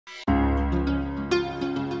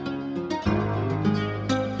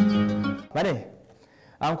Bane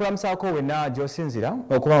ankula msako wena Josinzira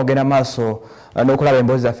okuba ogenda maaso n'okulaba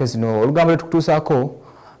emboozi zaffe zino olugambo lutukutuusaako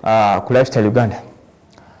ku Lifestyle Uganda.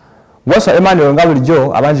 Gwoso Emmanuel nga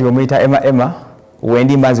bulijjo abangi bemuyita Emma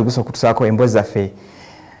wendi mbanzi guso kutusaako emboozi zaffe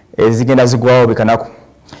ezigenda zigwawo bikanako.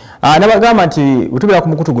 Nabagamba nti utubira ku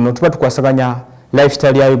mukutu guno tuba tukwasaganya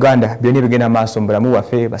lifestyle ya Uganda byonna bigenda maaso mu bulamu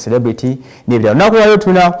bwaffe ba celebrity n'ebirala. Nakuwayo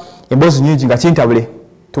tuna emboozi nyingi nga kintabule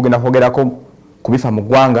tugenda kwogerako ku bifa mu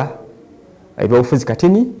ggwanga ebyobufuzi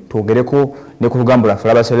katini twogereko ne ku lugambo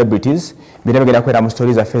lwaffe aba celebrities byonna bigenda kwera mu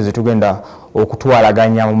stories zaffe zetugenda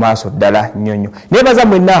okutwalaganya mu maaso ddala nnyonnyo. Nebaza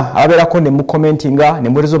mwenna ababeerako ne mu commentinga ne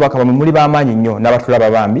mbulizo bakaba muli b'amaanyi nnyo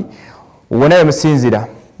n'abatulaba bambi wona musinzira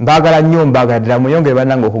mbagala nnyo mbagala ddala muyongere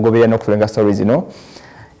bannange okugoberera n'okufulenga stories zino.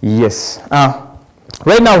 Yes.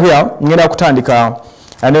 Right now here ngenda kutandika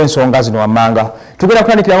n'ensonga zino wammanga. Tugenda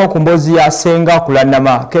kutandikira ku mboozi ya Senga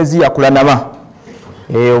Kulanama, Kezi ya Kulanama.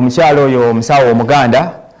 Omukyalo oyo omusawo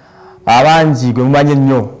Omuganda abangi gwe mumanyi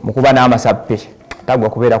nnyo mu kuba n'amasappe tagwa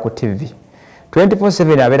kubeera ku TV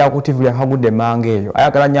 24/7 abeera ku TV yakagudde manga eyo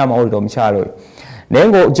ayagala nnyo amawulire omukyalo oyo naye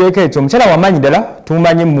ngo JK omukyala wamanyi ddala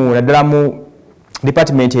tumumanyi naddala mu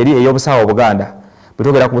department eri ey'obusawo Buganda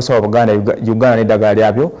bwetwogera ku busawo Buganda Uganda n'eddagala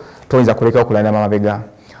lyabyo toyinza kuleka Kulanama mabega.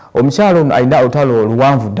 Omukyalo ono alina olutalo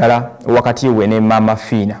luwanvu ddala wakati we ne Mama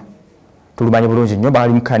Fina tulumanyi bulungi nnyo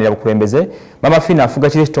bali mukanira bukulembeze. Mama Fina afuga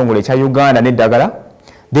kiri ekitongole ekya Uganda n'eddagala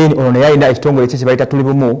then ono naye alina ekitongole kye kibayita tuli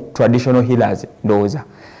bumu traditional healers ndowooza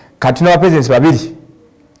kati tuna bapresidents babiri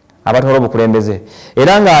abatwala obukulembeze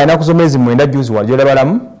era nga alina kusoma mwezi 9 juzi wajjola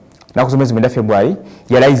balamu na kusoma mwezi 9 February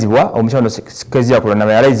yalaizibwa omukyalo Kezi ya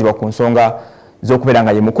Kulanama yalaizibwa ku nsonga z'okubeera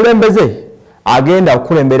nga ye mukulembeze agenda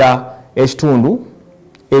okulembera ekitundu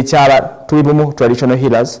ekyaba tuli bumu traditional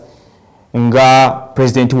healers nga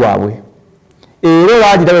president waabwe. Era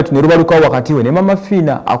wagira betu ne rubalukawo wakati we ne Mama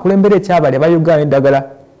Fina akulembera ekyabali aba Uganda n'eddagala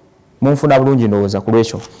munfuna bulungi ndowooza ku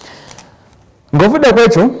lwekyo. Ng'ovudde ku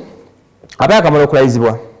ekyo abaye akamala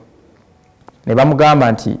okulaizibwa ne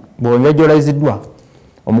bamugamba nti bw'ongejja olayiziddwa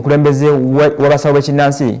omukulembeze w'abasawo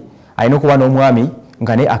b'ekinnansi alina okuba n'omwami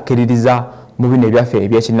nga ne akkiririza mu bino ebyaffe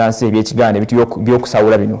eby'ekinnansi eby'Ekiganda ebitu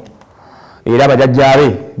by'okusawula bino. Era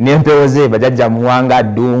bajajjabe n'empewo ze bajajja Muwanga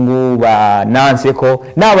Ddungu ba Nanseko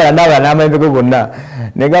n'abalala n'amayembe go gonna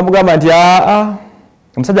ne gamugamba nti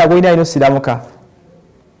omusajja agoyina alina osiramuka.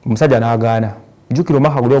 Omusajja n'agaana jjukira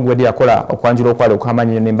omwaka guli ogwedde yakola okwanjula okwala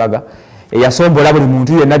okukamanyi n'embaga eyasombola buli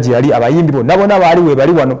muntu yenna gye yali abayimbi bonna baali we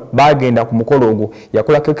bali wano bagenda ku mukolo ogwo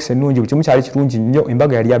yakola kekisi ennungi buli kimu kyali kirungi nnyo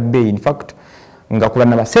embaga yali ya bbeeyi in fact nga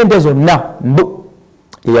Kulanama sente zonna mbu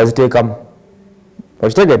eyaziteekamu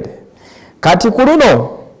okitegedde. Kati ku luno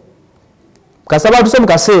kasaba tuse mu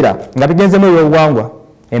kaseera nga tugenzemu ebyobuwangwa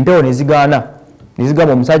empewo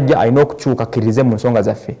nezigamba omusajja alina okukyuka akkiririze mu nsonga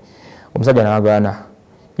zaffe. Omusajja n'agaana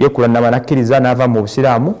ye Kulanama n'akkiriza n'ava mu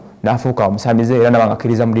busiraamu n'afuuka omusamize era n'aba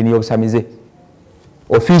ng'akkiriza mu ddiini y'obusamize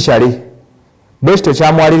officially bwekityo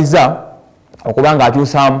kyamwaliriza okuba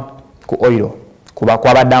ng'akyusaamu ku oil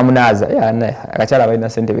kwabadde amunaaza akakyala balina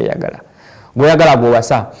ssente beeyagala gweyagala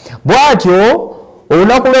gw'owasa bw'atyo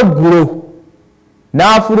olunaku lw'eggulo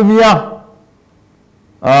n'afulumya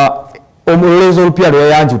omulolezo olupya lwe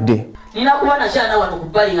yayanjudde. Nina kuba nakyana wano ku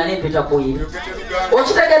bbali nga n'empeta kuyina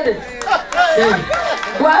okitegedde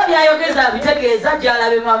gwami ayogeza abitegeeza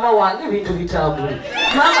gy'alabe maama wange ebintu bitambule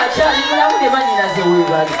maama kyali mulamu ne banyinaze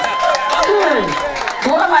weebali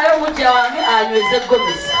bwamala omujja wange anyweze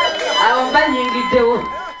gomesi awo mbanyingiddewo.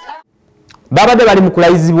 Babadde bali mu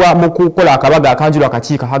kulayizibwa mu kukola akabaga akanjula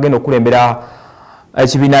akakiiko akagenda okulembera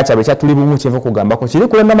ekibiina kyabwe ekya tuli bumu kyeva okugambako kiri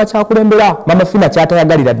Kulanama kyakulembera Mama Fina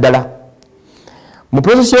kyatayagalira ddala. Mu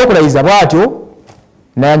prosesi y'okulayiza bw'atyo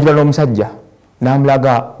nayanjula n'omusajja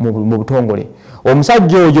n'amulaga mu butongole.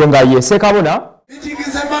 Omusajja oyo nga ye Ssekabona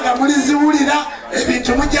bikigize embaga muliziwulira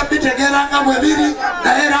ebintu mujja bitegeera nga bwe biri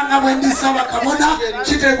naye era nga bwe ndisaba Kabona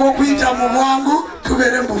kiteekwa okuyita mu mwangu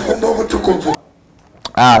tubeere mu bufumbo obutukuvu.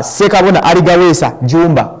 Ssekabona aligaweesa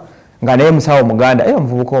Jumba nga naye musawo Muganda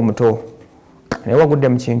omuvubuka omuto naye wagudde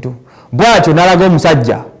mu kintu bw'atyo n'alaga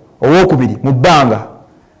omusajja owookubiri mu bbanga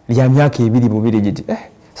lya myaka 2 giti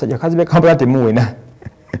sajja kazi be Kampala temuwena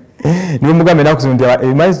niwe mugambe nakusonti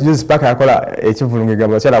emanyi Joseph Parker yakola ekivulunge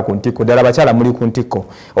gamba bakyala ku ntikko ddala bakyala muli ku ntikko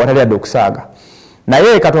awatali adde okusaaga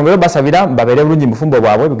naye katongere basabira mbabeere bulungi mu bufumbo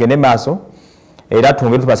bwabwe bugende maaso era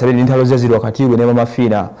twongere tubasabire n'entalo ze ziri wakati we ne Mama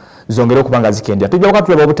Fina zongere okuba nga zikendera tujja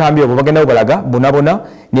okatulaba obutambi obwo bagenda obalaga bonabona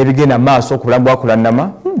n'ebigenda maaso ku bulamu bwa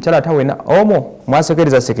Kulanama mukyala tawena omwo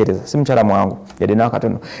mwasekereza si mukyala mwangu yadde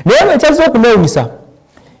n'akatono naye ekyaza okuneewunyisa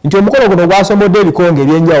nti omukolo guno gwasomodde ebikonge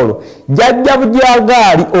ebyenjawulo jjajja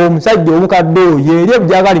bujagaali omusajja omukadde oyo yeri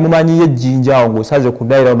bujagaali mumanyiye ejjinja awo ng'osaze ku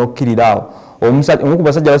ndayira n'okkirira awo omu ku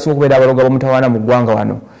basajja abasinga okubeera abalongo bamutawaana mu ggwanga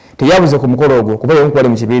wano teyabuze ku mukolo ogwo kuba y'omu kubali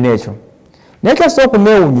mu kibiina ekyo naye kasooka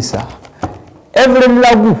okuneewuunyisa Evelyn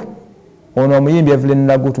Lagu ono omuyimbi Evelyn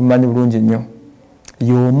Lagu tumanyi bulungi nnyo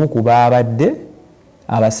y'omu ku baabadde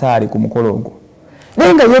abasaali ku mukolo ogwo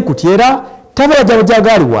naye nga yeekutyera tabajja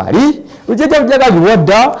bujagaali waali ujjajja bujagaali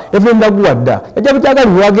wadda Evelyn Lagu wadda jajja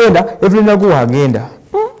bujagaali wagenda Evelyn Lagu wagenda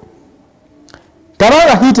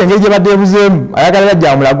tabanga hiit engeri gye badde ebuzeemu ayagala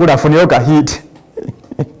jajja amulagula afuneyo ka hiit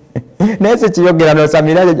naye sekiyogera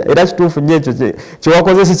nosamira era kituufu nnyo ekyo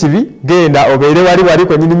kyewakoze si kibi genda obeere wali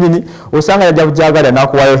kwenyininyini osanga jajja bujagaali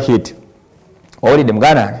anakuwayo hiit owulidde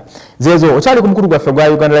muganda wange zeezo okyali ku mukulu gwaffe gwa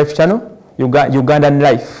Uganda Life Channel Ugandan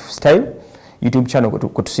Lifestyle YouTube channel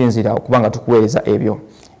kutusinzira okubanga tukuweereza ebyo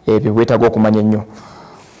weetaaga okumanya ennyo